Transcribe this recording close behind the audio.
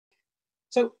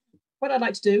So what I'd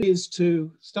like to do is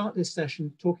to start this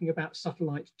session talking about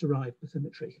satellite-derived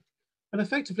bathymetry. And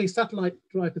effectively,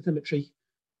 satellite-derived bathymetry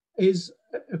is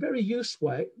a very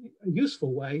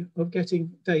useful way of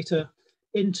getting data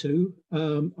into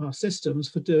our systems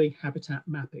for doing habitat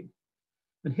mapping.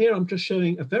 And here I'm just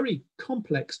showing a very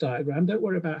complex diagram. Don't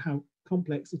worry about how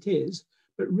complex it is,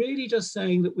 but really just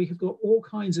saying that we have got all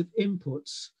kinds of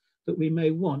inputs that we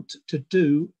may want to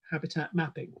do habitat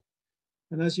mapping.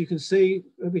 And as you can see,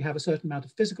 we have a certain amount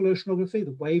of physical oceanography,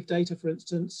 the wave data, for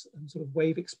instance, and sort of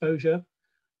wave exposure.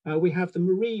 We have the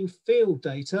marine field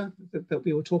data that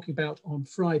we were talking about on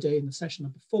Friday in the session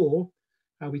number 4.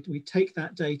 We take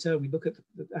that data, we look at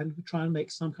and we try and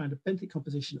make some kind of benthic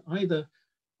composition, either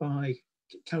by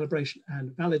calibration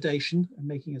and validation and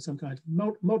making it some kind of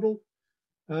model,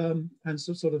 and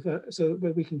so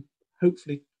where we can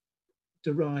hopefully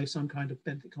derive some kind of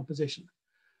benthic composition.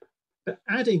 But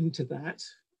adding to that,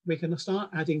 we can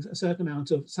start adding a certain amount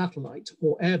of satellite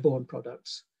or airborne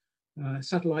products.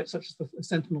 Satellites such as the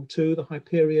Sentinel-2, the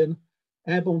Hyperion,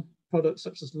 airborne products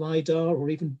such as LiDAR or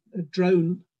even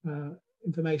drone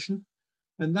information.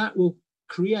 And that will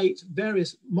create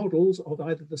various models of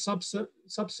either the subsurface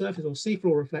or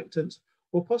seafloor reflectance,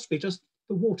 or possibly just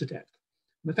the water depth.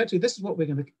 And effectively, this is what we're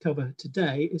going to cover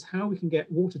today, is how we can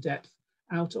get water depth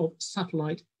out of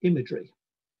satellite imagery.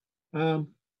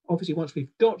 Obviously, once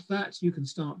we've got that, you can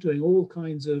start doing all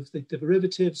kinds of the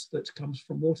derivatives that comes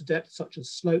from water depth, such as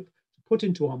slope, to put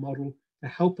into our model to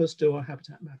help us do our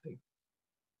habitat mapping.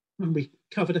 And we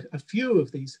covered a few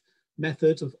of these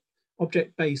methods of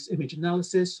object-based image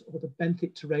analysis or the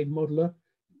benthic terrain modeler,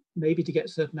 maybe to get a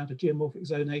certain amount of geomorphic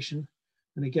zonation.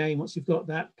 And again, once you've got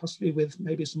that, possibly with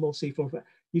maybe some more seafloor,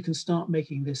 you can start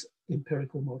making this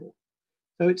empirical model.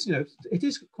 So it's, it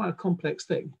is quite a complex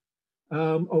thing.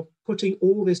 Of putting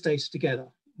all this data together.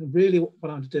 And really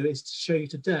what I'm going to do is to show you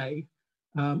today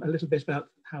a little bit about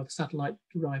how the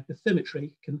satellite-derived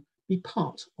bathymetry can be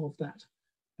part of that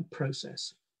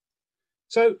process.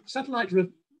 So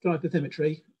satellite-derived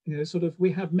bathymetry,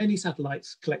 we have many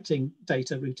satellites collecting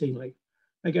data routinely.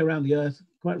 They go around the Earth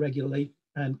quite regularly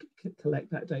and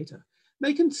collect that data.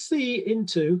 They can see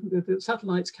into, the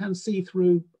satellites can see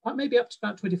through maybe up to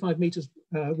about 25 meters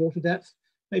water depth,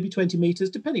 maybe 20 meters,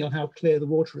 depending on how clear the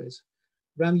water is.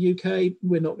 Around the UK,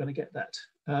 we're not going to get that.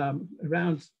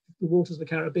 Around the waters of the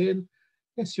Caribbean,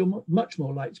 yes, you're much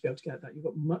more likely to be able to get that. You've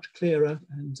got much clearer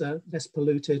and less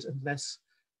polluted and less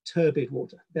turbid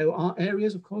water. There are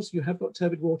areas, of course, you have got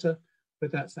turbid water,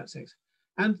 but that's it.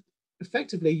 And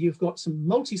effectively, you've got some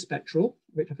multispectral,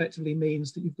 which effectively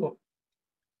means that you've got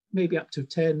maybe up to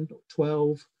 10 or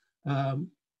 12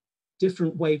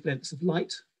 different wavelengths of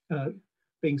light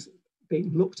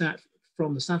being looked at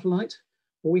from the satellite,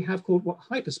 or we have called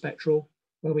hyperspectral,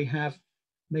 where we have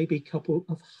maybe a couple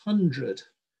of 100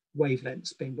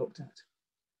 wavelengths being looked at.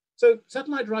 So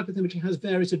satellite-derived bathymetry has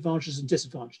various advantages and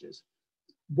disadvantages.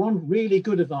 One really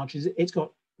good advantage is it's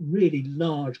got really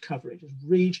large coverage, it's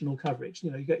regional coverage.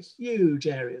 You get huge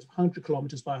areas, 100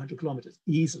 kilometers by 100 kilometers,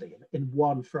 easily in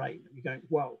one frame. And you're going,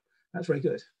 wow, that's very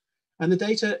good. And the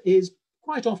data is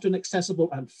quite often accessible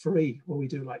and free, well, we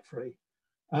do like free.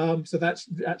 So that's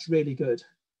really good.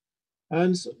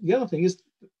 And so the other thing is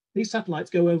these satellites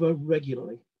go over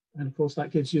regularly. And of course,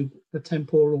 that gives you the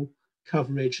temporal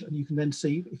coverage. And you can then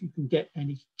see if you can get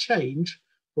any change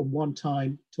from one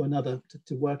time to another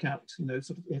to work out,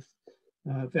 sort of if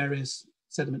various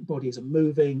sediment bodies are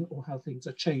moving or how things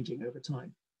are changing over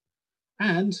time.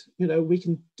 And, we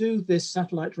can do this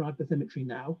satellite-derived bathymetry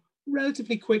now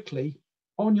relatively quickly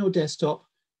on your desktop,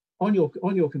 on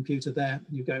your computer there,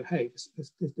 and you go, hey, this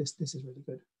is really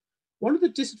good. One of the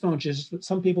disadvantages that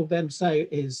some people then say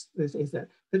is that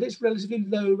it's relatively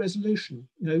low resolution.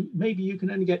 Maybe you can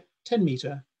only get 10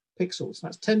 meter pixels.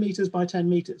 That's 10 meters by 10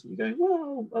 meters. And you're going,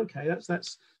 well, okay,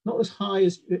 that's not as high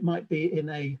as it might be in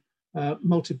a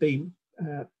multi-beam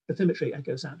bathymetry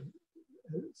echo sound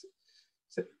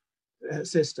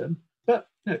system. But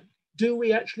do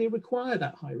we actually require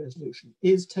that high resolution?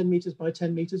 Is 10 meters by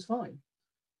 10 meters fine?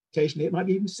 Occasionally, it might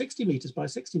be even 60 meters by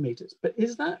 60 meters. But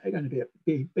is that going to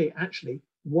be actually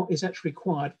what is actually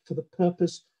required for the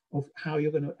purpose of how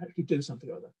you're going to actually do something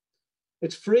or other?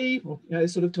 It's free, or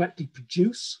sort of to actually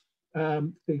produce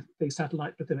the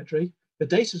satellite bathymetry. The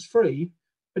data is free,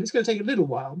 but it's going to take a little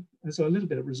while, and so a little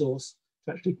bit of resource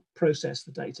to actually process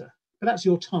the data. But that's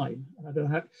your time. And I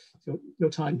don't know how your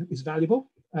time is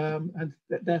valuable, and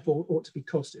therefore ought to be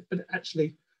costed. But it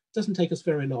actually doesn't take us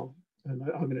very long. And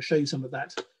I'm going to show you some of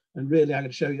that. And really, I'm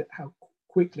going to show you how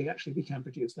quickly actually we can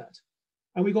produce that.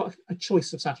 And we've got a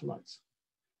choice of satellites.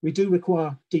 We do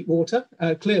require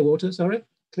clear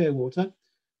water.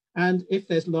 And if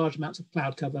there's large amounts of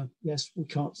cloud cover, yes, we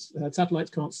can't, satellites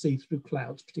can't see through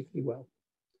clouds particularly well.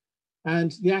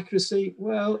 And the accuracy,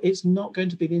 well, it's not going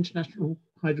to be the International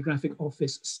Hydrographic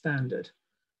Office standard.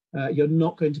 You're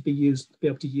not going to be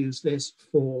able to use this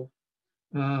for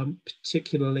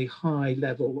particularly high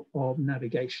level of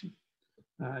navigation.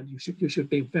 And you should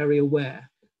be very aware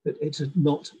that it's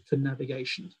not for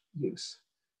navigation use,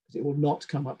 because it will not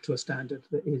come up to a standard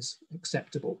that is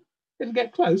acceptable. It'll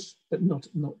get close, but not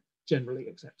generally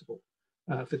acceptable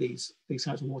for these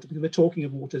types of water, because we're talking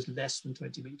of waters less than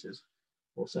 20 meters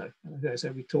or so. And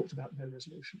so we talked about low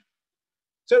resolution.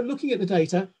 So looking at the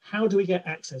data, how do we get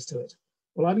access to it?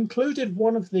 Well, I've included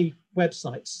one of the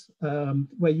websites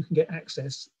where you can get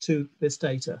access to this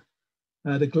data.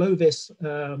 The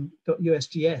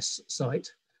glovis.usgs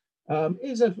site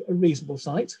is a reasonable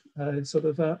site, I'm going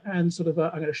to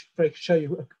show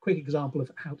you a quick example of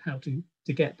how to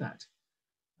get that.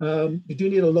 You do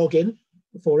need a login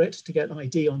for it to get an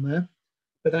ID on there,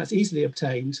 but that's easily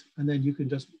obtained, and then you can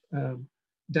just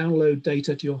download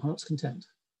data to your heart's content.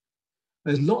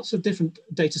 There's lots of different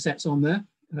data sets on there.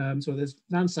 So there's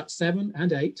Landsat 7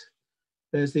 and 8.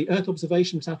 There's the Earth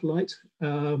observation satellite,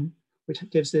 which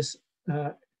gives this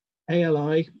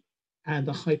ALI, and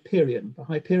the Hyperion. The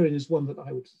Hyperion is one that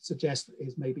I would suggest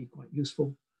is maybe quite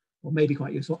useful, or maybe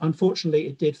quite useful. Unfortunately,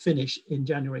 it did finish in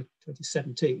January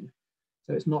 2017.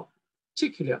 So it's not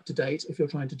particularly up to date if you're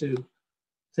trying to do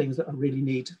things that really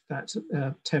need that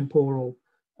temporal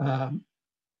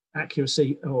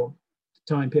accuracy or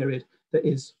time period that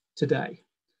is today.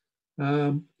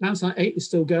 Landsat 8 is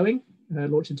still going,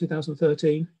 launched in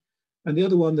 2013. And the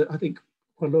other one that I think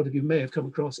quite a lot of you may have come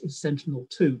across is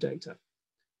Sentinel-2 data.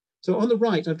 So on the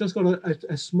right, I've just got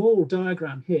a small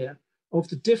diagram here of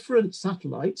the different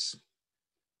satellites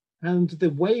and the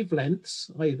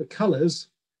wavelengths, i.e. the colors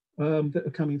that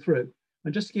are coming through.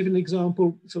 And just to give you an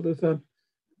example,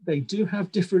 they do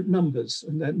have different numbers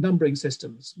and numbering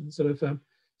systems. And so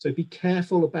be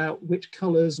careful about which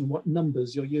colors and what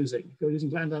numbers you're using. If you're using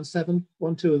Landsat 7,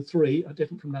 1, 2, and 3 are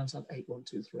different from Landsat 8, 1,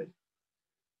 2, 3.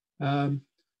 And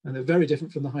they're very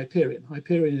different from the Hyperion.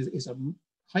 Hyperion is a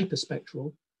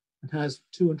hyperspectral and has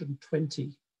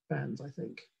 220 bands, I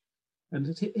think.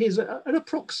 And here's an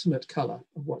approximate color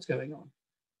of what's going on.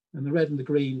 And the red and the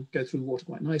green go through water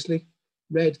quite nicely.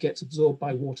 Red gets absorbed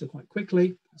by water quite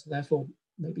quickly, so therefore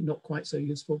maybe not quite so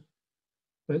useful.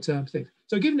 But so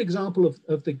give an example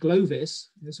of the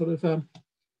Glovis, if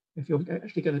you're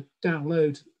actually going to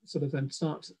download, and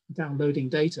start downloading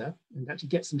data and actually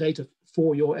get some data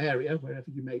for your area,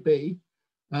 wherever you may be,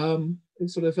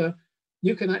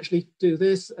 you can actually do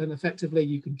this, and effectively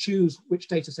you can choose which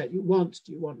data set you want.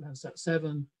 Do you want Landsat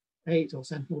 7, 8, or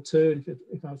Sentinel-2? And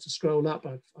if I was to scroll up,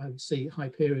 I would see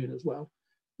Hyperion as well.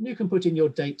 And you can put in your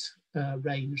date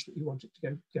range that you want it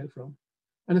to go from,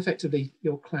 and effectively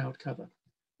your cloud cover.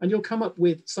 And you'll come up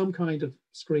with some kind of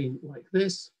screen like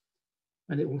this,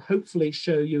 and it will hopefully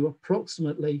show you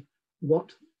approximately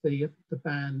what the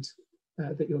band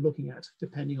that you're looking at,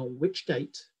 depending on which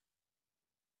date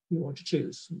you want to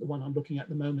choose. The one I'm looking at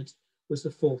the moment was the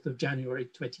 4th of January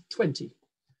 2020.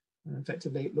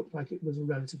 Effectively, it looked like it was a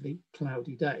relatively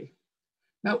cloudy day.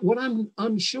 Now, what I'm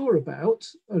unsure about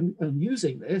and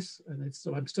using this, and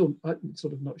I'm still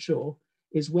not sure,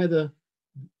 is whether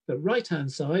the right-hand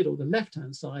side or the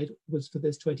left-hand side was for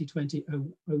this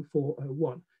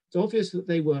 2020-04-01. It's obvious that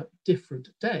they were different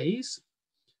days,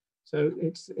 so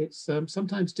it's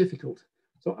sometimes difficult.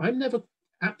 So I'm never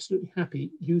absolutely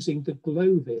happy using the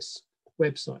Glovis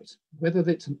website. Whether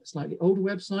it's a slightly older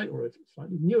website or a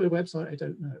slightly newer website, I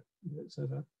don't know.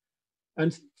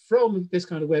 And from this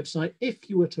kind of website, if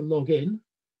you were to log in,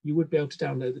 you would be able to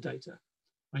download the data.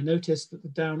 I noticed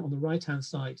that down on the right-hand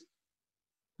side,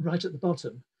 right at the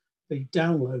bottom, the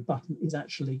download button is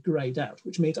actually grayed out,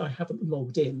 which means I haven't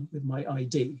logged in with my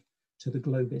ID to the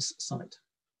Glovis site.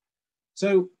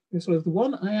 So the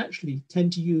one I actually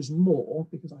tend to use more,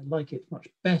 because I like it much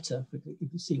better, because you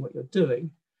can see what you're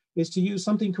doing, is to use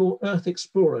something called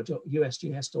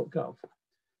earthexplorer.usgs.gov.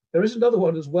 There is another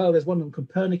one as well. There's one on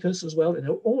Copernicus as well, and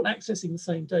they're all accessing the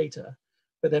same data,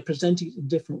 but they're presenting it in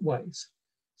different ways.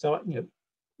 So,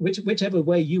 whichever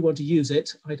way you want to use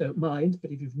it, I don't mind.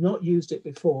 But if you've not used it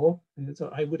before, so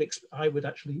I would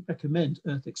actually recommend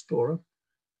Earth Explorer,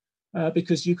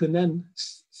 because you can then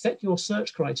set your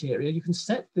search criteria. You can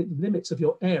set the limits of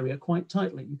your area quite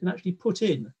tightly. You can actually put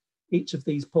in each of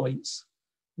these points,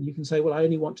 and you can say, well, I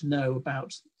only want to know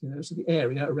about the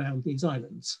area around these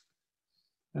islands.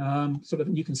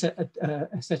 You can set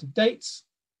a set of dates,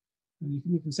 and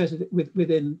you can set it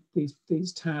within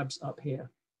these tabs up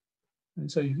here. And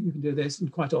so you can do this,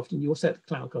 and quite often you'll set the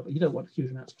cloud cover. You don't want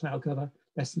huge amounts of cloud cover,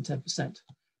 less than 10%.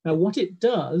 Now, what it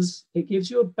does, it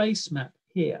gives you a base map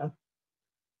here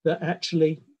that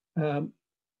actually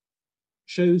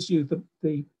shows you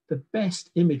the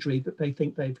best imagery that they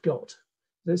think they've got.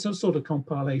 There's some sort of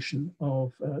compilation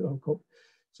of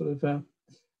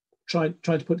trying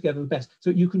to put together the best.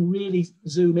 So you can really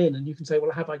zoom in and you can say,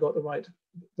 well, have I got the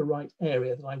right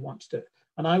area that I want to do?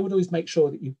 And I would always make sure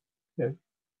that you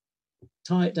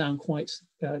tie it down quite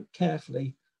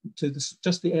carefully to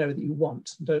just the area that you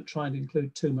want. Don't try and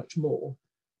include too much more,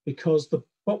 because the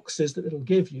boxes that it'll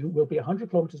give you will be 100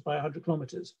 kilometers by 100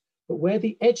 kilometers. But where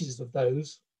the edges of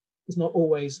those is not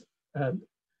always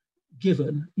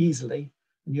given easily,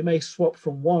 and you may swap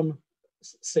from one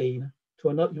scene to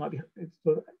another. You might be,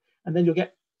 and then you'll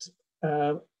get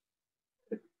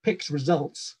picked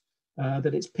results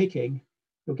that it's picking.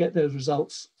 You'll get those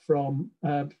results from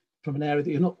an area that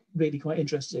you're not really quite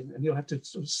interested in, and you'll have to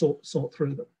sort of sort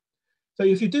through them. So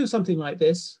if you do something like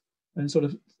this and sort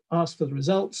of ask for the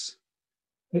results,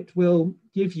 it will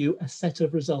give you a set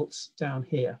of results down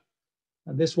here.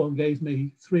 And this one gave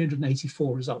me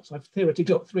 384 results. I've theoretically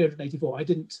got 384. I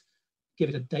didn't give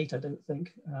it a date, I don't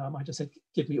think. I just said,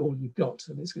 give me all you've got.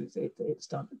 And it's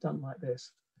done like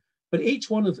this. But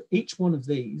each one of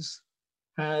these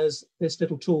has this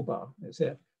little toolbar. It's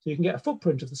here. So you can get a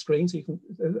footprint of the screen, so you can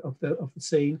of the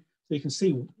scene, so you can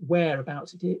see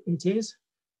whereabouts it is.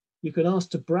 You can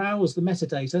ask to browse the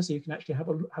metadata, so you can actually have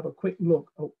a quick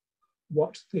look at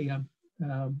what the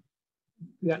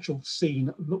actual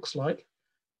scene looks like.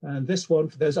 And this one,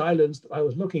 for those islands that I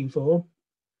was looking for,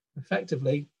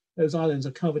 effectively, those islands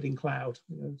are covered in cloud.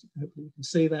 Hopefully you can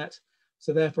see that.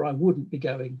 So therefore, I wouldn't be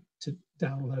going to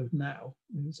download now.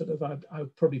 I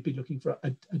would probably be looking for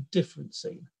a different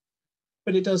scene.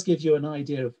 But it does give you an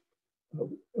idea of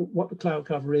what the cloud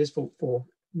cover is for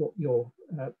your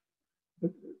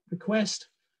request,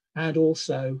 and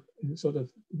also sort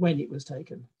of when it was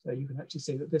taken. So you can actually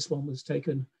see that this one was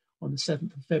taken on the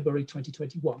 7th of February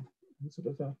 2021, sort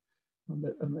of on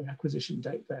the acquisition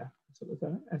date there, sort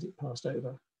of as it passed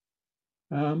over.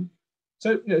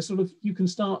 So sort of you can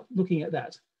start looking at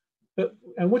that.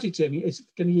 And what it's doing is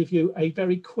going to give you a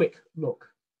very quick look.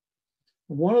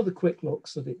 One of the quick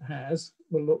looks that it has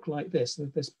will look like this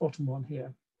bottom one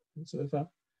here. Sort of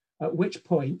at which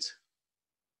point,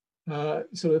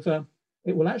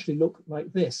 it will actually look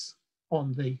like this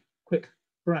on the quick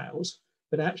browse,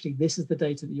 but actually this is the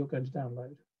data that you're going to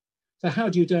download. So how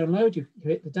do you download? You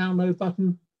hit the download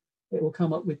button. It will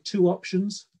come up with two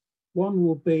options. One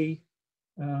will be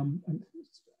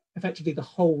effectively the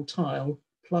whole tile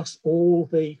plus all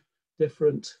the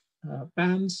different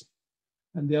bands.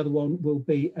 And the other one will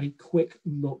be a quick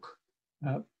look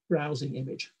browsing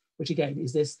image, which again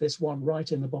is this one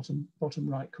right in the bottom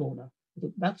right corner.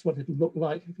 That's what it'll look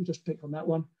like if you just click on that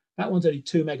one. That one's only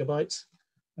 2 megabytes,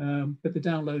 but the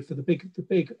download for the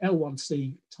big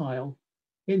L1C tile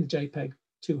in the JPEG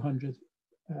 200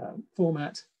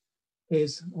 format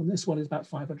is, on this one, is about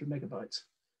 500 megabytes.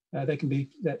 They can be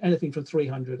anything from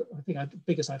 300. I think the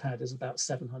biggest I've had is about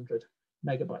 700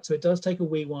 megabytes. So it does take a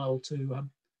wee while to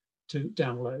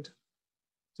download.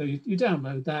 So you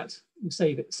download that, you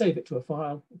save it to a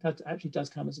file. It actually does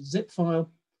come as a zip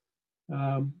file,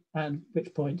 and at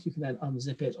which point you can then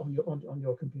unzip it on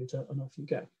your computer, and off you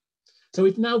go. So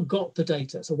we've now got the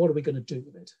data. So what are we going to do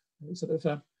with it?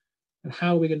 And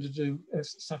how are we going to do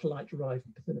satellite-derived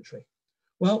bathymetry?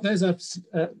 Well, there's a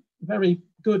very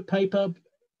good paper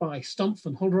by Stumpf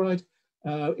and Holroyd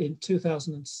in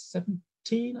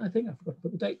 2017, I think. I forgot to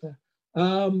put the date there.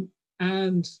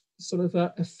 And sort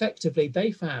of effectively,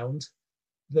 they found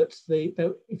that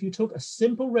if you took a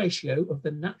simple ratio of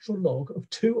the natural log of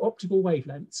 2 optical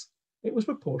wavelengths, it was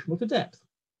proportional to depth.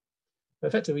 So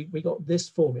effectively, we got this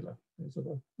formula. So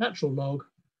the natural log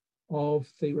of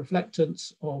the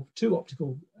reflectance of 2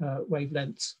 optical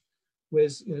wavelengths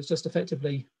was just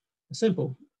effectively a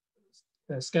simple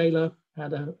scalar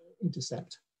and an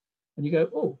intercept. And you go,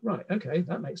 oh, right, okay,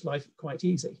 that makes life quite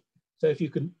easy. So if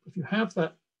you have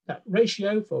that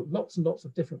ratio for lots and lots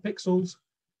of different pixels,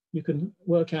 you can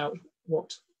work out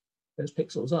what those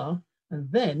pixels are. And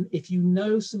then if you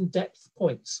know some depth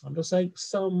points, I'm just saying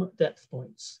some depth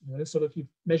points, sort of you've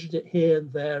measured it here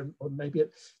and there, or maybe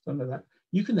something like that,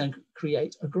 you can then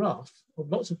create a graph of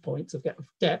lots of points of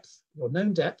depth, your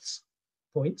known depths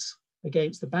points,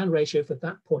 against the band ratio for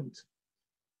that point.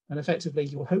 And effectively,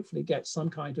 you will hopefully get some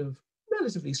kind of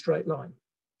relatively straight line.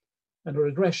 And a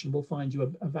regression will find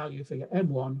you a value for your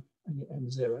M1 and your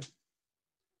M0.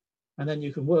 And then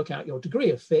you can work out your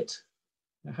degree of fit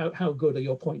How good are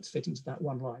your points fitting to that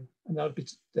one line? And that would be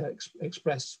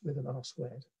expressed with an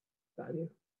R² value.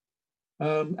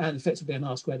 And effectively an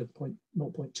R² of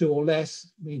 0.2 or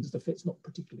less means the fit's not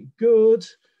particularly good,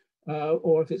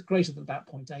 or if it's greater than about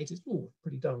 0.8, it's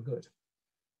pretty darn good.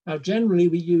 Now, generally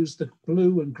we use the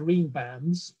blue and green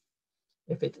bands.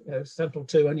 If it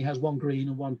Sentinel-2 only has one green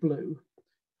and one blue,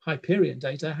 Hyperion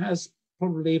data has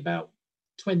probably about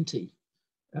 20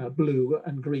 blue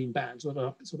and green bands that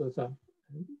are sort of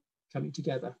coming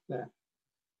together there.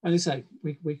 And as I say,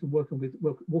 we can work with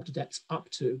water depths up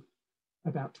to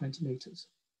about 20 meters.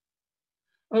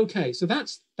 Okay, so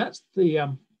that's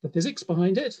the physics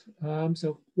behind it.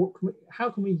 So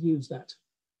how can we use that?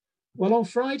 Well, on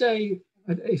Friday,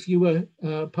 if you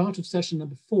were part of session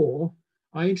number 4,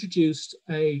 I introduced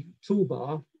a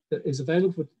toolbar that is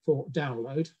available for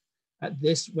download at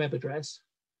this web address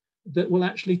that will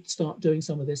actually start doing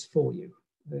some of this for you.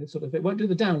 It won't do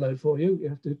the download for you. You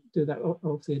have to do that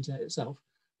off the internet itself.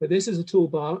 But this is a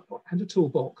toolbar and a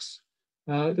toolbox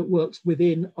that works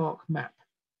within ArcMap,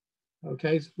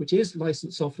 okay, which is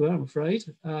licensed software, I'm afraid.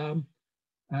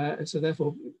 So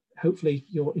therefore, hopefully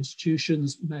your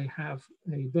institutions may have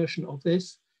a version of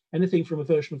this. Anything from a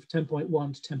version of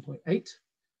 10.1 to 10.8.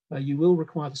 You will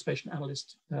require the Spatial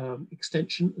Analyst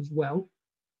extension as well.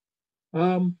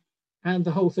 And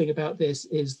the whole thing about this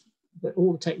is that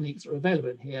all the techniques that are available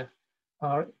in here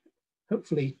are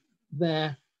hopefully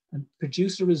there and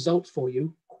produce a result for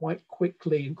you quite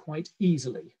quickly and quite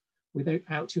easily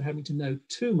without you having to know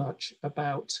too much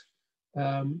about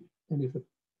any of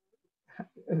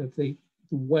the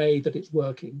way that it's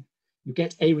working. You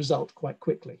get a result quite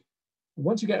quickly. And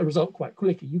once you get a result quite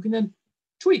quickly, you can then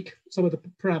tweak some of the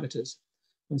parameters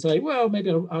and say, well, maybe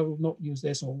I will not use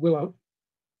this, or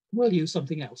we'll use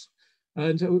something else.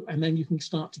 And then you can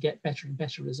start to get better and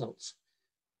better results.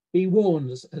 Be warned,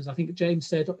 as I think James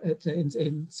said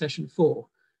in session 4,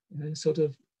 sort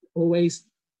of always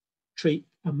treat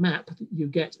a map that you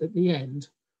get at the end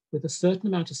with a certain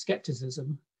amount of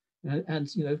skepticism, and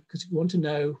because you want to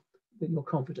know that your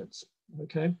confidence,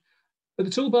 okay? But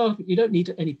the toolbar, you don't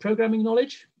need any programming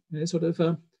knowledge, and what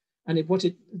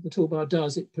the toolbar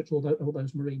does, it puts all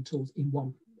those marine tools in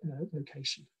one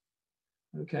location.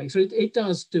 Okay, so it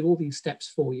does do all these steps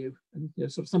for you, and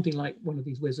sort of something like one of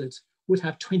these wizards would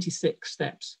have 26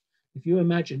 steps. If you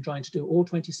imagine trying to do all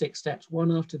 26 steps, one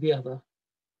after the other,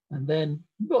 and then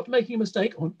not making a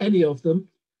mistake on any of them.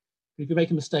 If you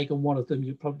make a mistake on one of them,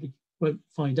 you probably won't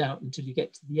find out until you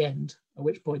get to the end, at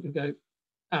which point you go,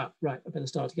 right, I better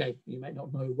start again. You may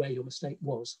not know where your mistake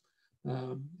was,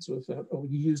 or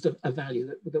you used a value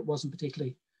that wasn't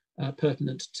particularly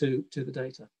pertinent to the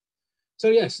data. So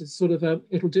yes, it's sort of,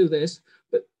 it'll do this,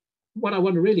 but what I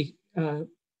want to really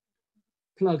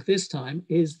plug this time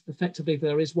is effectively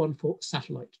there is one for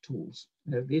satellite tools.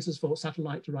 This is for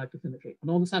satellite derived bathymetry.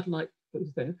 And on the satellite,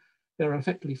 there are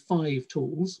effectively 5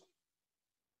 tools.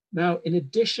 Now, in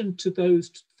addition to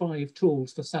those 5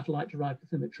 tools for satellite derived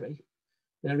bathymetry,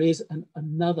 there is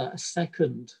a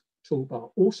second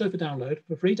toolbar, also for download,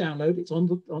 for free download. It's on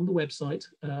the website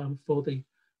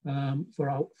for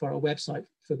our website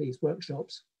for these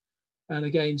workshops. And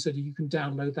again, so that you can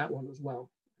download that one as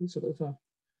well.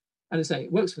 And I say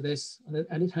it works for this,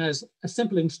 and it has a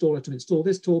simple installer to install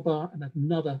this toolbar and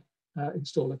another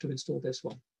installer to install this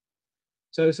one.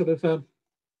 So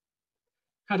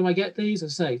how do I get these?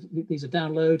 As I say, these are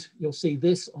download. You'll see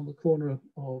this on the corner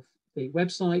of the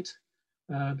website.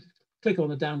 Click on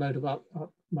the download of our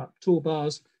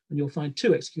toolbars, and you'll find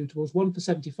 2 executables, one for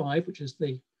 75, which is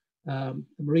the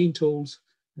marine tools,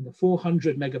 and the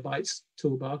 400 megabytes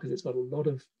toolbar, because it's got a lot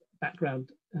of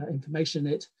background information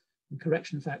in it and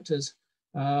correction factors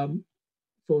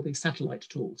for the satellite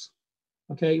tools.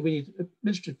 Okay, we need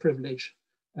administrative privilege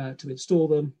to install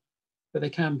them, but they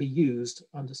can be used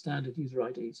under standard user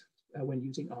IDs when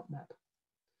using ArcMap.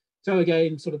 So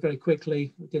again, sort of very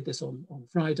quickly, we did this on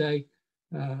Friday.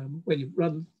 When you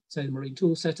run, say, the marine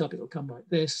tool setup, it'll come like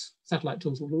this. Satellite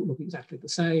tools will look exactly the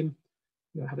same.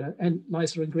 You'll have a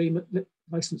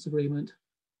license agreement.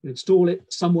 You install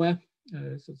it somewhere. So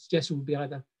the suggestion would be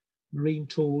either marine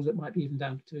tools, it might be even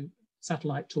down to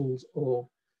satellite tools, or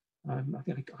I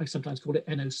think I sometimes call it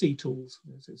NOC tools.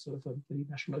 It's sort of the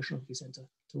National Oceanography Centre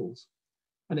tools.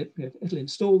 And it'll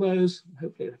install those.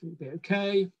 Hopefully it'll be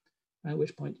okay, at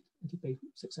which point it'll be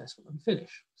successful and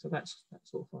finish. So that's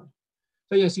all fine.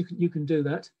 So yes, you can do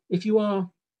that. If you are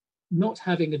not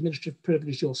having administrative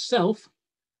privilege yourself,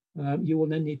 you will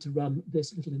then need to run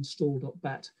this little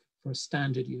install.bat for a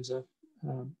standard user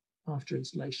after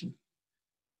installation,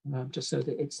 just so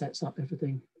that it sets up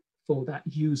everything for that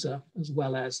user as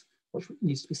well as what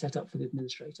needs to be set up for the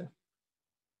administrator.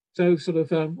 So sort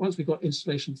of once we've got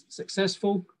installation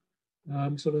successful,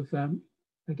 again,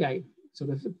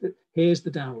 here's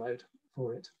the download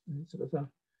for it.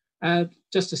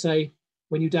 Just to say,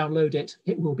 when you download it,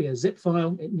 it will be a zip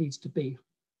file. It needs to be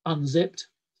unzipped.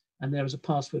 And there is a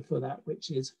password for that,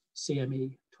 which is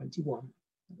CME21.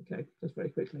 Okay, just very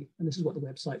quickly. And this is what the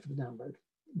website for the download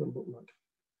will look like.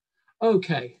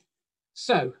 Okay,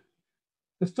 so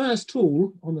the first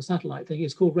tool on the satellite thing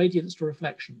is called radiance to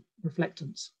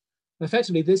reflectance.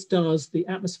 Effectively, this does the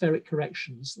atmospheric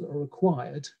corrections that are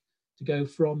required to go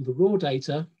from the raw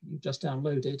data you just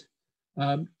downloaded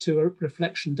to a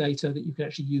reflection data that you can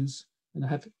actually use and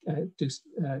have do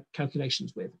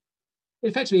calculations with.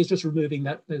 Effectively, it's just removing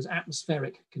those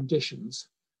atmospheric conditions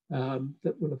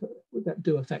that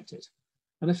do affect it.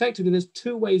 And effectively, there's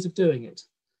two ways of doing it.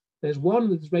 There's one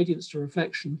with radiance to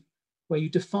reflection, where you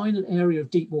define an area of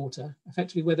deep water,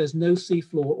 effectively where there's no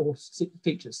seafloor or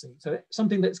feature sea. So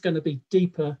something that's going to be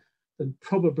deeper than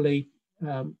probably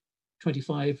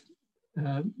 25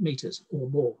 meters or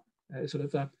more.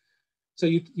 So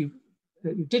you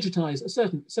digitize a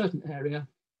certain area,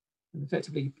 and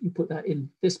effectively you put that in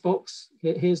this box.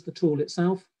 Here's the tool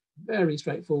itself, very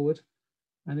straightforward.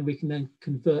 And then we can then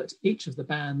convert each of the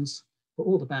bands, put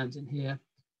all the bands in here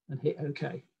and hit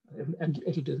OK. And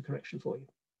it'll do the correction for you.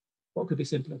 What could be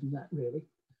simpler than that, really?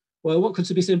 Well, what could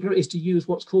be simpler is to use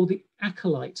what's called the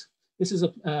Acolyte. This is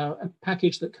a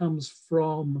package that comes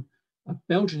from a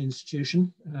Belgian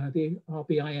institution, the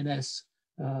RBINS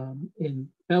in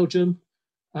Belgium,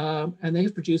 and they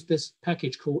have produced this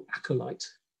package called Acolyte.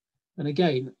 And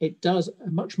again, it does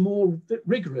a much more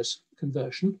rigorous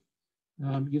conversion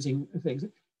using things,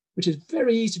 which is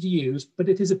very easy to use, but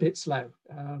it is a bit slow,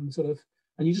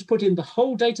 and you just put in the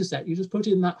whole data set. You just put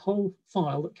in that whole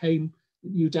file that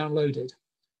you downloaded,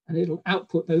 and it'll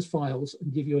output those files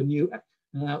and give you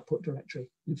an output directory.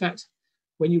 In fact,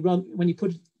 when you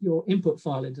put your input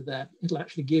file into there, it'll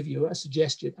actually give you a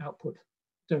suggested output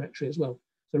directory as well.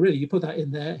 So really, you put that in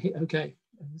there, hit OK.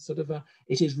 And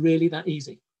it is really that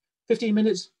easy. 15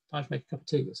 minutes, time to make a cup of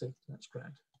tea. You see, that's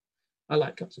grand. I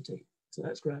like cups of tea, so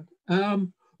that's grand.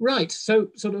 Right, so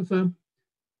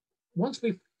once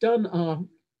we've done our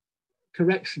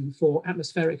correction for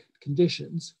atmospheric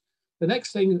conditions, the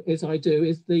next thing is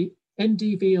the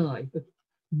NDVI, the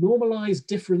Normalized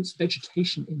Difference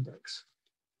Vegetation Index,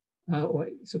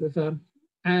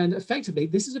 and effectively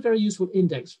this is a very useful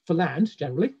index for land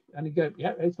generally, and you go,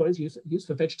 yeah, it's got its use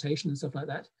for vegetation and stuff like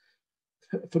that.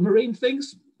 For marine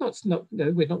things, we're not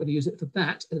going to use it for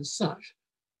that as such,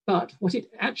 but what it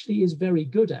actually is very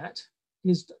good at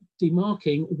is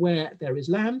demarking where there is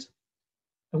land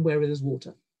and where there is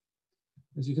water.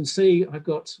 As you can see, I've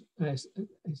got a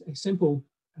simple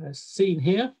scene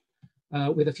here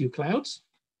with a few clouds,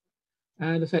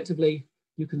 and effectively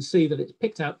you can see that it's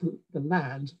picked out the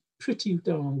land pretty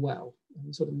darn well.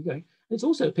 And it's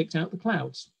also picked out the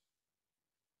clouds.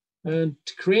 And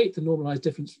to create the normalized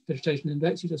difference vegetation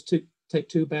index, you just take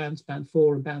two bands, band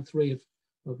 4 and band 3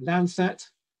 of Landsat,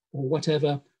 or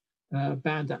whatever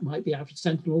band that might be out of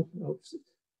Sentinel, of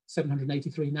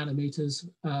 783 nanometers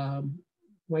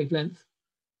wavelength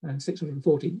and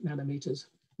 640 nanometers.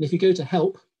 And if you go to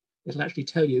help, it'll actually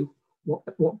tell you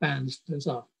what bands those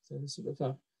are. So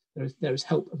there is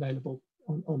help available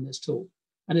on this tool,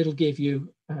 and it'll give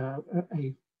you a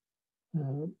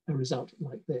result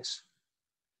like this.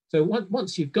 So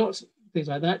once you've got things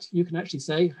like that, you can actually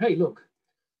say, hey, look,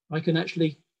 I can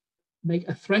actually make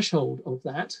a threshold of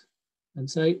that and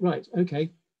say, right,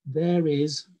 okay, there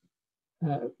is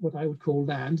what I would call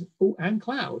land and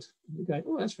cloud. And you're going,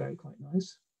 oh, that's quite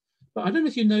nice. But I don't know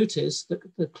if you notice that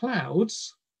the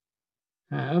clouds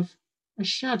have a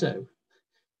shadow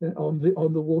on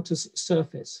the water's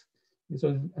surface. There's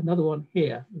another one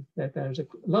here. There's a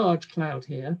large cloud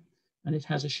here, and it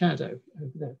has a shadow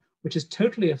over there, which has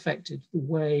totally affected the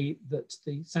way that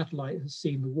the satellite has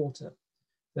seen the water.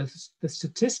 The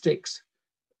statistics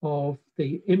of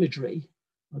the imagery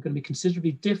are going to be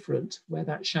considerably different where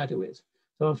that shadow is.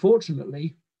 So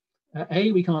unfortunately,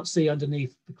 A, we can't see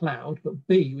underneath the cloud, but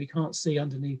B, we can't see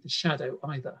underneath the shadow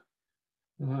either.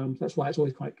 That's why it's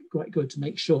always quite good to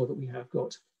make sure that we have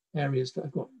got areas that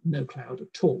have got no cloud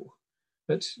at all.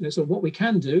 But so what we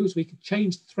can do is we can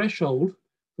change the threshold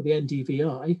for the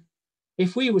NDVI.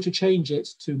 If we were to change it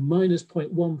to minus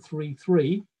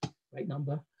 0.133, great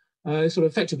number,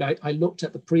 effectively, I looked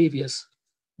at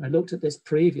this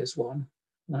previous one,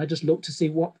 and I just looked to see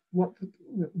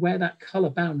where that color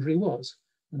boundary was.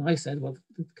 And I said, well,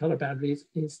 the color boundary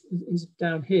is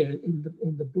down here in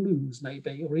the blues,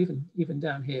 maybe, or even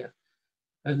down here.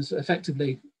 And so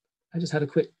effectively, I just had a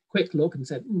quick look and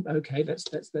said, okay,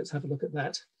 let's have a look at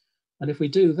that. And if we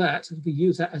do that, if we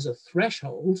use that as a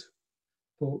threshold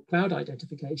for cloud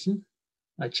identification,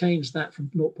 I changed that from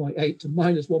 0.8 to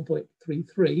minus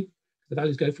 1.33. The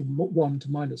values go from 1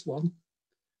 to minus 1.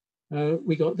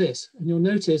 We got this, and you'll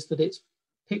notice that it's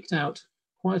picked out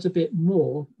quite a bit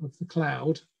more of the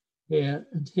cloud here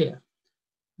and here.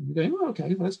 And you're going, oh,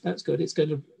 okay, well, that's good. It's going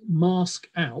to mask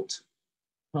out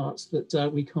parts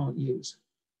that we can't use.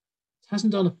 It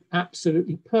hasn't done an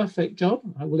absolutely perfect job,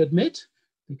 I will admit,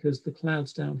 because the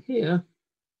clouds down here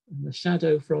and the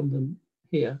shadow from them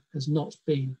here has not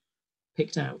been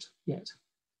picked out yet.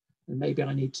 And maybe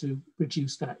I need to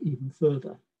reduce that even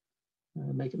further,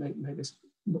 make this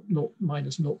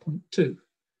minus 0.2.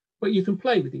 But you can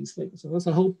play with these things. So that's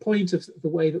the whole point of the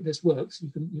way that this works.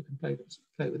 You can play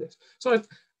with this. So,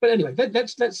 but anyway,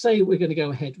 let's say we're going to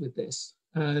go ahead with this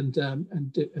and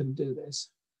do this.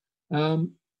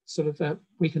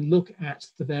 We can look at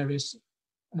the various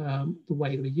the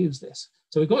way that we use this.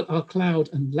 So we've got our cloud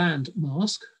and land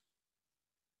mask.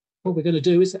 What we're going to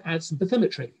do is to add some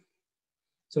bathymetry.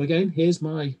 So again, here's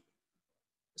my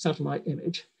satellite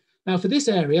image. Now for this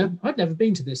area, I've never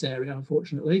been to this area,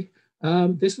 unfortunately.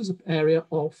 This was an area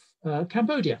of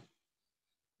Cambodia.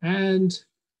 And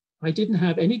I didn't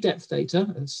have any depth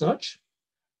data as such.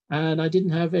 And I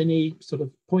didn't have any sort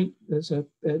of point, there's a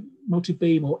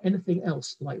multi-beam or anything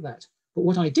else like that. But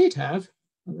what I did have,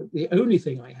 the only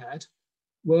thing I had,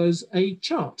 was a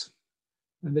chart.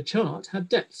 And the chart had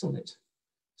depths on it.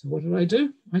 So what did I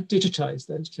do? I digitized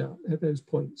those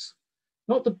points.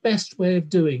 Not the best way of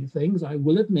doing things, I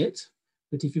will admit,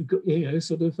 but if you've got,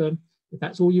 if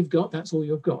that's all you've got, that's all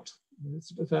you've got.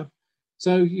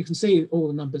 So you can see all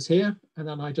the numbers here, and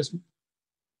then I just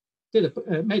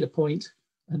made a point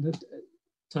and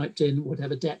typed in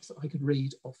whatever depth I could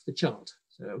read off the chart.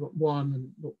 So I've got 1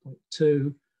 and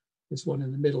 0.2. This one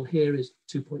in the middle here is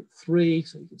 2.3,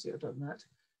 so you can see I've done that.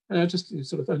 And I've just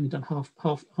sort of only done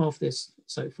half this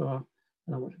so far,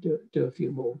 and I want to do a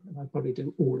few more, and I'll probably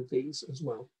do all of these as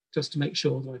well, just to make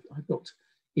sure that I've got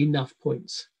enough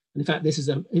points. And in fact, this is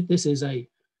a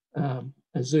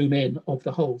zoom in of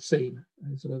the whole scene.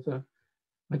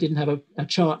 I didn't have a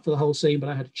chart for the whole scene, but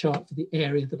I had a chart for the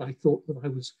area that I thought that I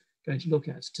was going to look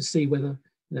at to see whether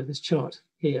this chart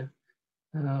here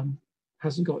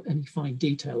hasn't got any fine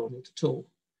detail on it at all.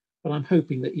 But I'm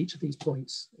hoping that each of these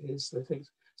points is the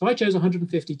things. So I chose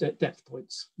 150 depth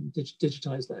points and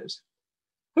digitized those.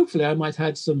 Hopefully I might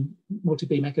add some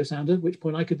multi-beam echo sounder, at which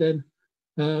point I could then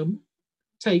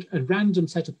take a random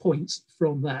set of points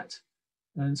from that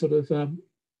and sort of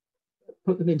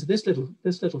put them into this little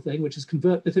thing, which is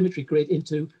convert the bathymetry grid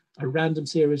into a random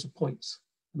series of points.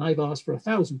 And I've asked for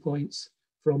 1,000 points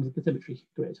from the bathymetry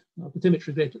grid. Now,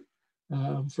 bathymetry grid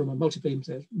from a multi-beam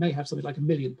may have something like 1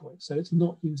 million points, so it's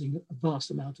not using a vast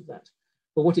amount of that.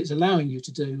 But what it's allowing you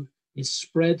to do is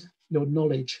spread your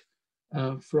knowledge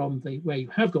from where you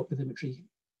have got bathymetry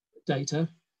data,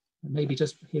 and maybe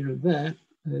just here and there,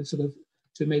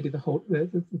 to maybe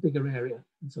the bigger area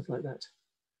and stuff like that.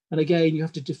 And again, you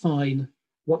have to define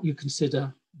what you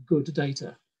consider good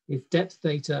data. Is depth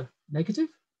data negative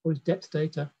or is depth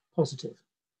data positive?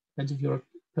 Depends if you're a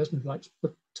person who likes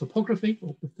topography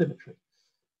or bathymetry.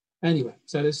 Anyway,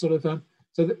 so there's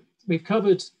we've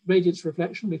covered radiance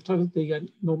reflection, we've covered the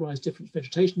normalized difference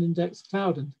vegetation index,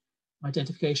 cloud and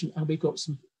identification, and we've got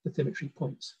some bathymetry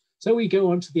points. So we go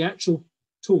on to the actual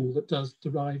tool that does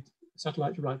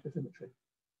satellite-derived bathymetry.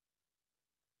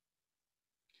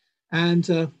 And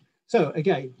so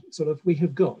again, we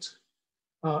have got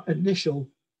our initial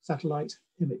satellite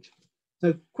image.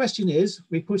 So the question is,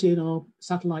 we put in our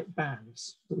satellite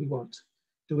bands that we want.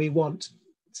 Do we want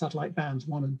satellite bands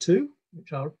 1 and 2,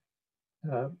 which are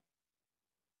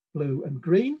blue and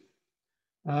green?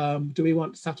 Do we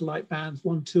want satellite bands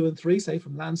 1, 2, and 3, say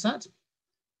from Landsat?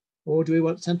 Or do we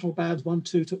want central bands 1,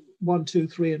 2,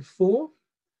 3, and 4?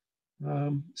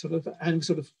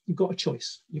 You've got a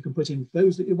choice. You can put in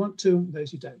those that you want to, and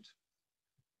those you don't.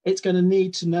 It's going to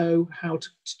need to know how to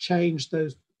change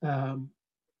those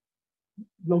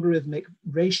logarithmic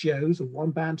ratios of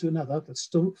one band to another, the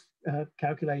Stumpf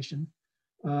calculation,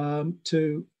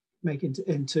 to make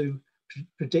into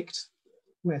predict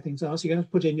where things are. So you're going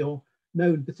to put in your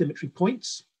known bathymetry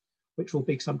points, which will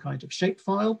be some kind of shape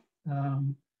file, a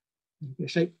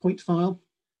shape point file,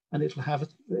 and it'll have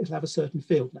a certain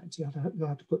field name. So you'll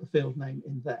have to put the field name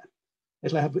in there.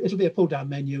 It'll be a pull down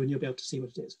menu, and you'll be able to see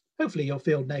what it is. Hopefully, your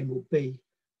field name will be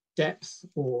depth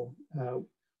or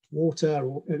water,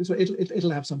 or so it'll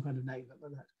have some kind of name like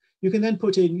that. You can then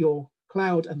put in your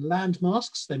cloud and land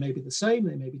masks. They may be the same,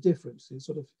 they may be different.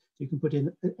 So you can put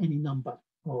in any number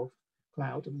of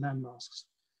cloud and land masks.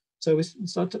 So we're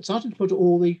starting to put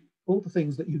all the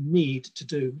things that you need to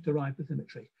do derived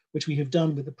bathymetry, which we have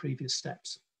done with the previous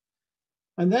steps.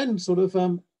 And then it's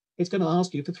going to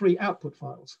ask you for 3 output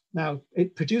files. Now,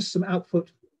 it produced some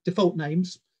output default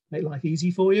names, make life easy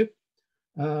for you.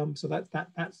 So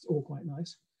that's all quite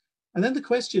nice. And then the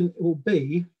question will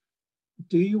be,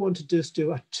 do you want to just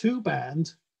do a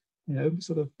 2-band,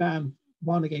 band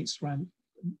 1 against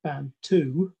band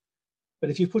 2? But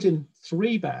if you put in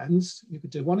 3 bands, you could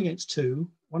do 1 against 2,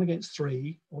 1 against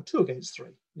 3, or 2 against 3.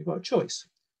 You've got a choice.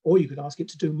 Or you could ask it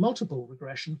to do multiple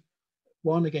regression,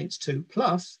 1 against 2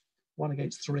 plus 1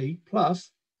 against 3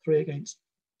 plus 3 against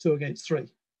 2 against 3.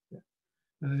 Yeah.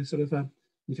 If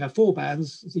you have 4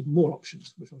 bands, there's even more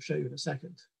options, which I'll show you in a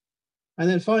second. And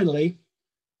then finally,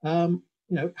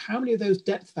 how many of those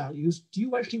depth values do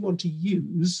you actually want to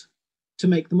use to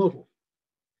make the model?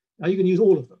 Are you going to use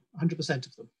all of them, 100%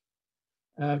 of them?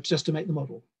 Just to make the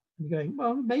model. And you're going,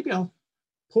 well, maybe I'll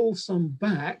pull some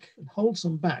back and hold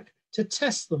some back to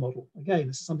test the model. Again,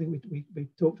 this is something we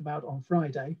talked about on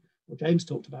Friday, or James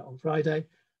talked about on Friday,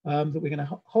 that we're going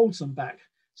to hold some back.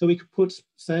 So we could put,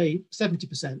 say,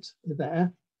 70%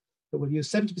 there, but we'll use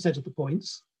 70% of the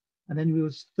points, and then we'll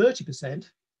use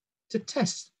 30% to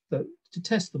test the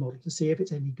model to see if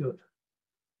it's any good.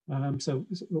 So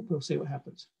we'll see what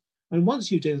happens. And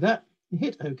once you do that, you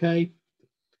hit OK,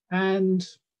 and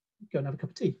go and have a cup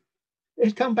of tea.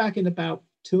 It'll come back in about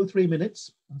 2 or 3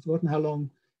 minutes. I've forgotten how long,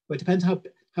 but it depends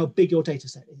how big your data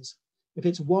set is. If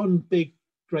it's one big,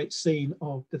 great scene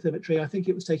of bathymetry, I think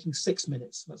it was taking 6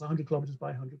 minutes. That's 100 kilometers by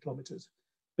 100 kilometers.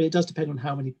 But it does depend on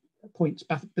how many points,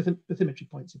 bathymetry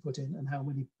points you put in and how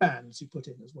many bands you put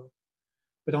in as well.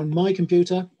 But on my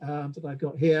computer that I've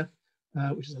got here,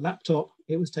 which is a laptop,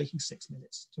 it was taking 6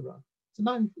 minutes to run.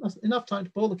 So enough time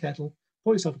to boil the kettle,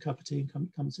 pour yourself a cup of tea and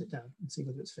come and sit down and see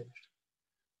whether it's finished.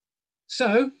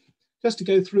 So just to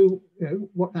go through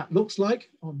what that looks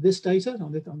like on this data,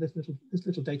 on this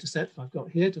little data set I've got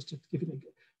here, just to give you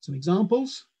some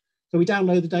examples. So we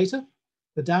download the data.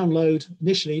 The download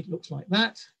initially looks like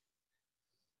that.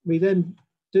 We then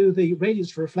do the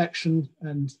radius for reflection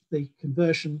and the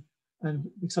conversion, and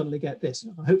we suddenly get this.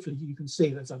 Hopefully you can see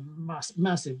there's a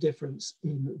massive difference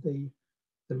in the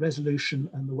resolution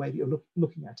and the way that you're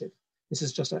looking at it. This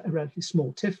is just a relatively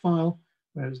small TIFF file,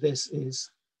 whereas this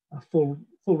is a full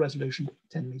resolution,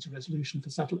 10-meter resolution for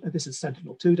satellite. This is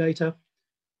Sentinel-2 data,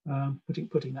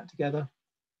 putting that together.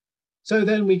 So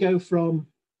then we go from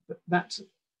that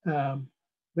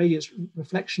radius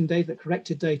reflection data, the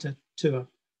corrected data, to a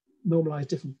normalized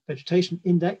different vegetation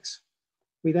index.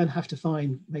 We then have to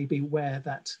find maybe where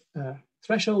that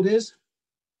threshold is.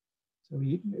 So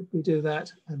we do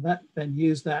that, and then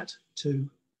use that to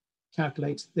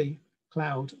calculate the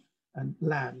cloud and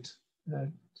land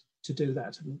to do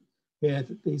that. And here,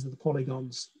 these are the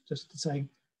polygons, just the same,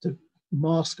 to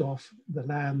mask off the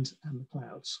land and the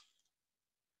clouds.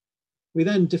 We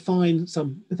then define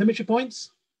some bathymetry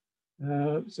points.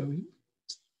 So we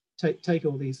take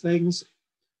all these things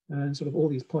and all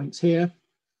these points here.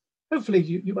 Hopefully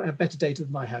you might have better data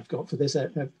than I have got for this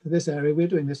area. We're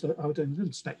doing this, I was doing a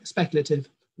little speculatively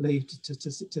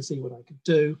to see what I could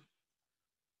do.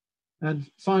 And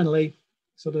finally,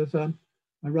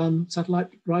 I run satellite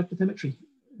derived bathymetry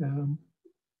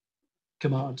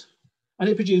command, and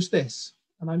it produced this.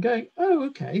 And I'm going, oh,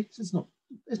 okay, it's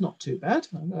not too bad.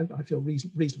 I feel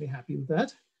reasonably happy with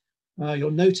that.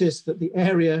 You'll notice that the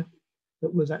area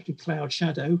that was actually cloud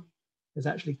shadow is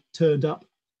actually turned up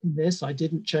in this. I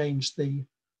didn't change the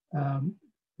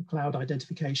cloud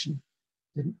identification,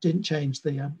 didn't change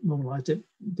the normalized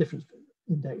difference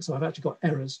index. So I've actually got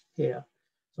errors here.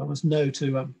 So I must know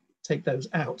to take those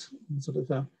out and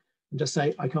and just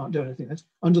say I can't do anything.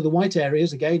 Under the white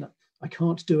areas, again, I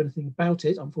can't do anything about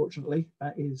it, unfortunately.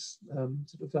 That is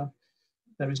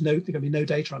there's going to be no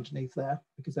data underneath there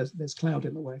because there's cloud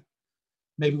in the way.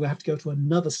 Maybe we'll have to go to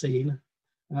another scene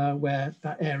where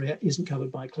that area isn't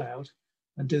covered by cloud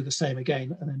and do the same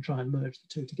again and then try and merge the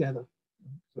two together.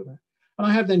 And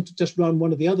I have then just run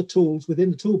one of the other tools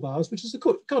within the toolbars, which is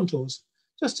the contours,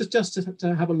 just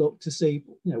to have a look to see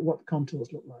what the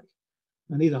contours look like.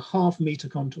 And these are half-meter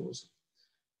contours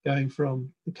going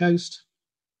from the coast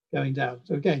going down.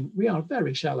 So again, we are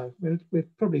very shallow. We're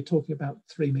probably talking about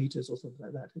 3 meters or something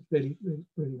like that. It's really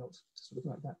not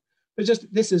like that. But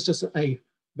this is just a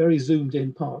very zoomed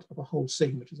in part of a whole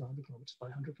scene, which is 100 kilometers by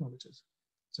 100 kilometers.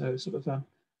 So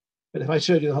but if I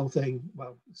showed you the whole thing,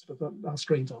 well, our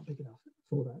screens aren't big enough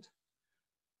for that.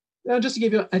 Now, just to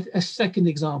give you a second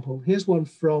example, here's one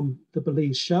from the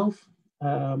Belize Shelf.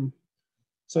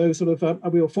 So sort of,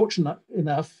 we were fortunate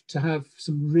enough to have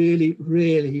some really,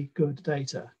 really good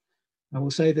data. I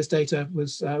will say this data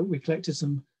was, we collected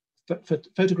some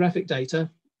photographic data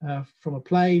from a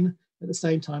plane at the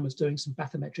same time as doing some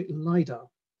bathymetric LiDAR.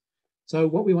 So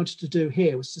what we wanted to do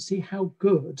here was to see how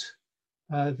good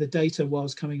the data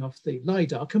was coming off the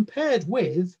LiDAR compared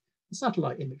with the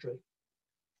satellite imagery.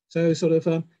 So sort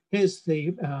of, here's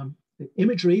the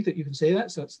imagery that you can see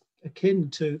that, so it's akin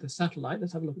to the satellite.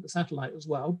 Let's have a look at the satellite as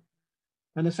well.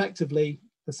 And effectively,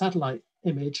 the satellite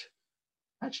image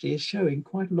actually is showing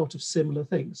quite a lot of similar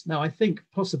things. Now, I think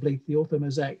possibly the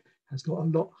orthomosaic has got a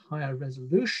lot higher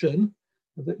resolution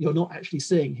that you're not actually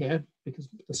seeing here, because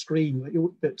the screen that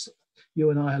you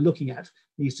and I are looking at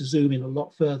needs to zoom in a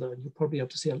lot further, and you'll probably be able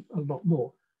to see a lot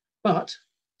more. But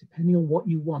depending on what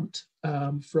you want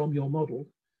from your model,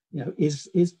 you know, is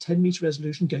 10-meter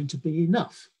resolution going to be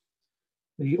enough?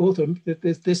 The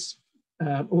orthomosaic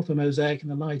and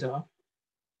the LiDAR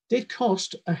did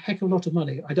cost a heck of a lot of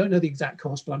money. I don't know the exact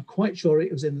cost, but I'm quite sure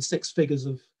it was in the 6 figures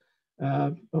of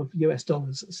US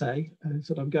dollars, say. And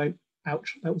so I'm going,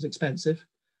 ouch, that was expensive.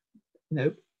 You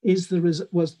know, is the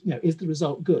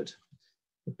result good?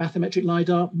 The bathymetric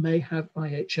LiDAR may have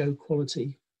IHO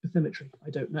quality bathymetry. I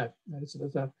don't know.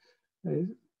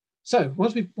 So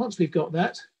once we've got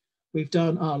that, we've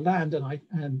done our land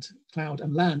and cloud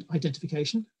and land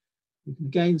identification. You can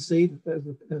again see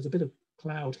that there's a bit of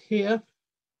cloud here,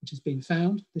 which has been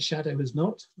found. The shadow has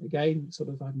not. Again, sort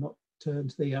of, I've not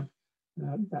turned the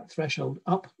that threshold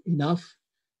up enough.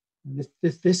 And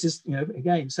this is, you know,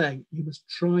 again saying you must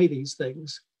try these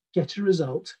things, get a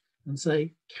result, and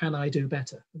say, can I do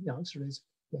better? And the answer is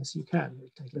yes, you can.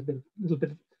 It'll take a little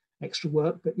bit of extra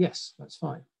work, but yes, that's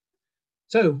fine.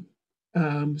 So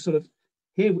sort of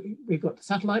here we've got the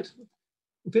satellite.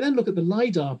 If we then look at the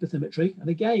LiDAR bathymetry, and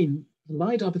again, the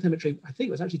LiDAR bathymetry, I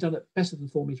think, was actually done at better than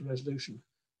 4-meter resolution.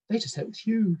 Data set was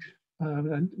huge,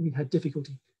 and we had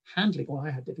difficulty handling, or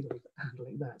I had difficulty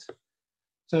handling that.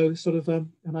 So sort of,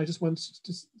 and I just wanted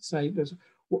to say,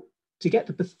 to get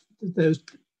those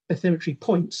bathymetry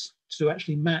points to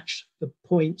actually match the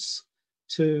points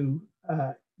to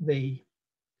the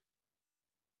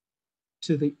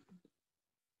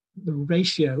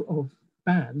ratio of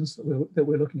bands that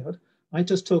we're looking at, I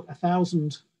just took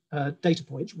 1,000 data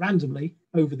points randomly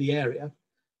over the area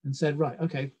and said, right,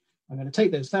 okay, I'm going to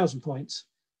take those 1,000 points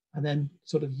and then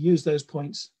sort of use those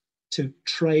points to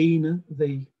train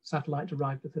the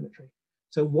satellite-derived bathymetry.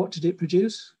 So what did it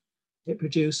produce? It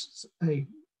produced a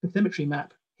bathymetry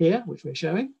map here, which we're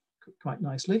showing quite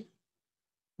nicely.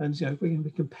 And you know, we can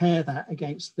compare that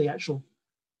against the actual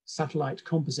satellite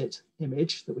composite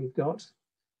image that we've got,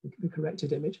 the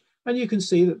corrected image. And you can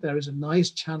see that there is a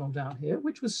nice channel down here,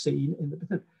 which was seen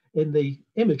in the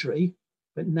imagery,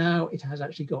 but now it has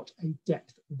actually got a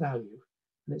depth value.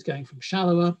 And it's going from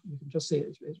shallower, you can just see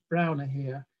it's browner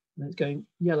here, and it's going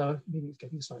yellower, meaning it's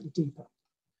getting slightly deeper.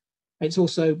 It's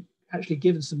also actually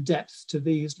given some depth to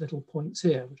these little points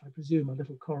here, which I presume are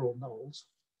little coral knolls.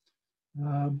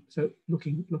 So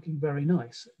looking very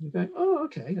nice. And you're going, oh,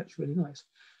 okay, that's really nice.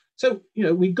 So, you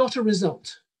know, we got a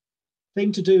result.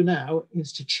 Thing to do now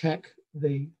is to check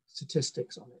the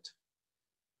statistics on it.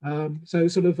 So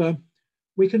sort of,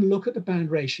 we can look at the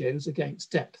band ratios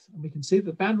against depth, and we can see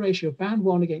the band ratio of band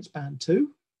 1 against band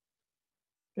 2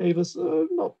 gave us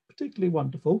not particularly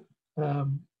wonderful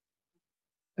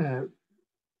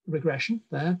regression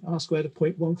there. R squared of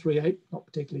 0.138, not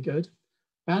particularly good.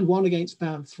 Band 1 against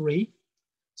band 3.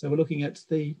 So we're looking at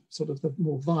the sort of the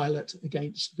more violet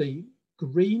against the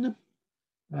green.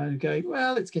 And going,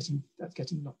 well, that's getting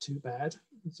not too bad.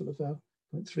 It's sort of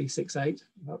 0.368,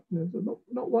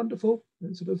 not wonderful.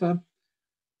 And sort of,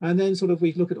 and then sort of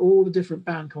we look at all the different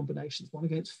band combinations: 1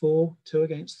 against 4, 2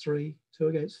 against 3, 2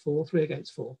 against 4, 3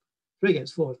 against 4. 3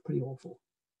 against 4 is pretty awful.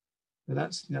 So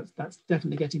that's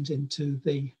definitely getting into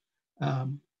the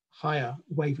higher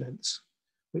wavelengths,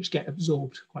 which get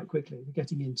absorbed quite quickly. We're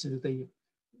getting into the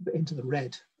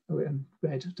red, and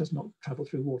red does not travel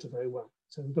through water very well.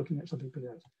 So we're looking at something pretty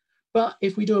nice. But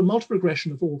if we do a multiple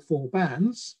regression of all 4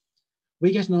 bands,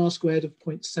 we get an R squared of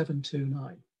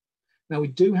 0.729. Now we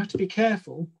do have to be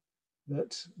careful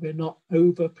that we're not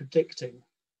over predicting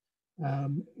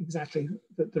exactly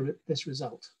this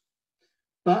result.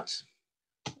 But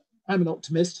I'm an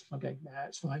optimist. I'm going, nah,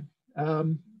 it's fine.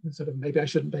 Sort of, maybe I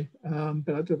shouldn't be,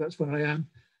 but that's where I am.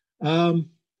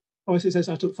 Obviously it says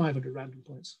I took 500 random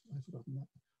points. I've forgotten that.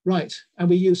 Right, and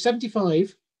we use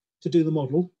 75 to do the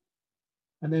model,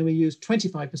 and then we use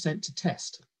 25% to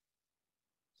test.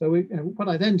 So what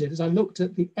I then did is I looked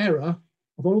at the error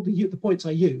of all the points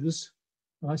I used,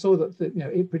 and I saw that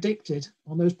it predicted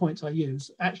on those points I used,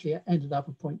 actually it ended up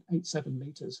at 0.87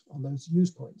 meters on those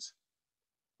use points.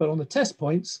 But on the test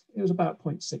points, it was about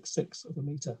 0.66 of a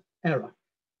meter error.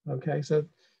 Okay, so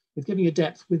it's giving you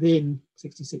depth within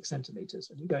 66 centimeters.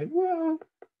 And you're going, well,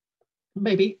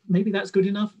 maybe that's good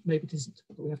enough, maybe it isn't.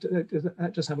 But we have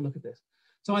to just have a look at this.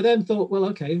 So I then thought, well,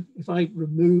 okay, if I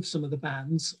remove some of the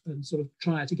bands and sort of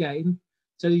try it again,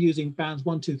 instead of using bands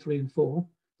 1, 2, 3, and 4,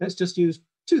 let's just use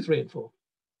 2, 3, and 4.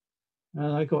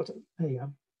 And I got a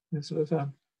sort of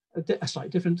a slightly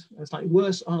different, a slightly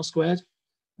worse R squared,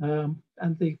 and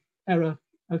the error,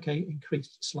 okay,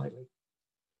 increased slightly.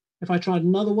 If I tried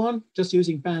another one, just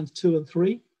using bands 2 and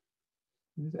 3,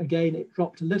 again, it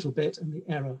dropped a little bit and the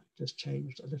error just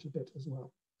changed a little bit as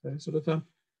well. So sort of,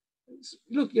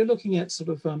 you're looking at sort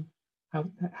of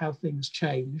how things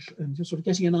change, and you're sort of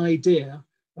getting an idea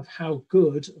of how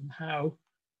good and how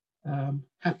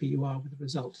happy you are with the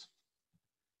results.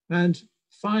 And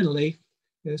finally,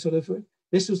 sort of,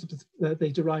 this was the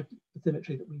derived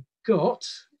bathymetry that we got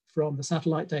from the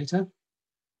satellite data.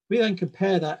 We then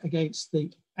compare that against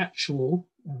the actual,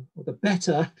 or the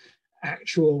better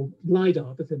actual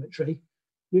LiDAR bathymetry.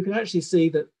 You can actually see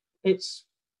that it's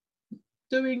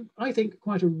doing, I think,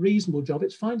 quite a reasonable job.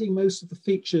 It's finding most of the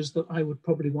features that I would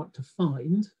probably want to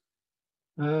find.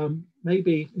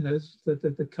 Maybe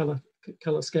the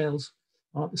color scales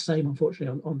aren't the same,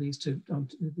 unfortunately, on these two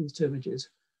images.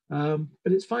 But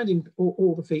it's finding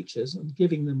all the features and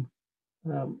giving them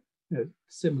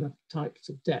similar types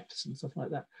of depths and stuff like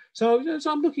that. So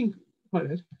I'm looking quite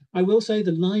good. I will say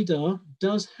the LiDAR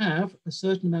does have a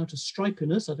certain amount of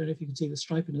stripiness. I don't know if you can see the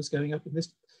stripiness going up in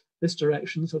this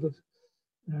direction, sort of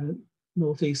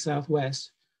northeast,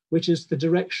 southwest, which is the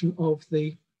direction of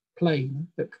the plane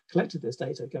that collected this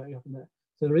data going up in there.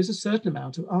 So there is a certain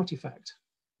amount of artifact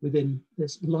within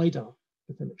this LiDAR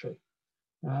bathymetry,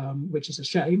 which is a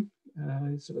shame.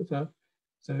 So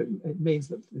it means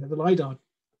that the LiDAR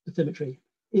bathymetry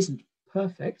isn't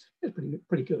perfect. It's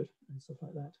pretty good and stuff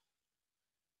like that.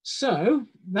 So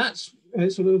that's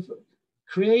sort of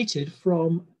created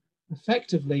from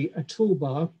effectively a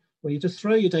toolbar where you just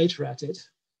throw your data at it,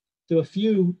 do a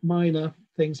few minor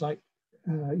things like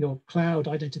your cloud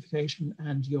identification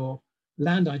and your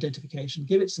land identification,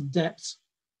 give it some depths,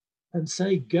 and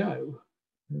say go.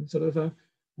 And sort of, and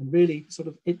really sort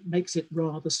of, it makes it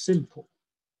rather simple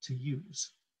to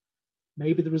use.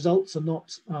 Maybe the results are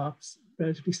not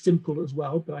relatively simple as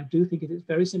well, but I do think it is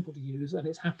very simple to use, and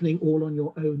it's happening all on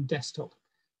your own desktop.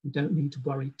 You don't need to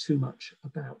worry too much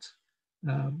about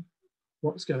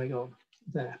what's going on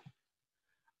there.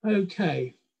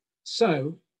 Okay,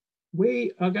 so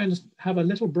we are going to have a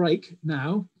little break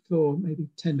now for maybe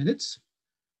 10 minutes,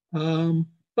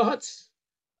 but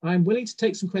I'm willing to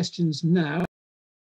take some questions now.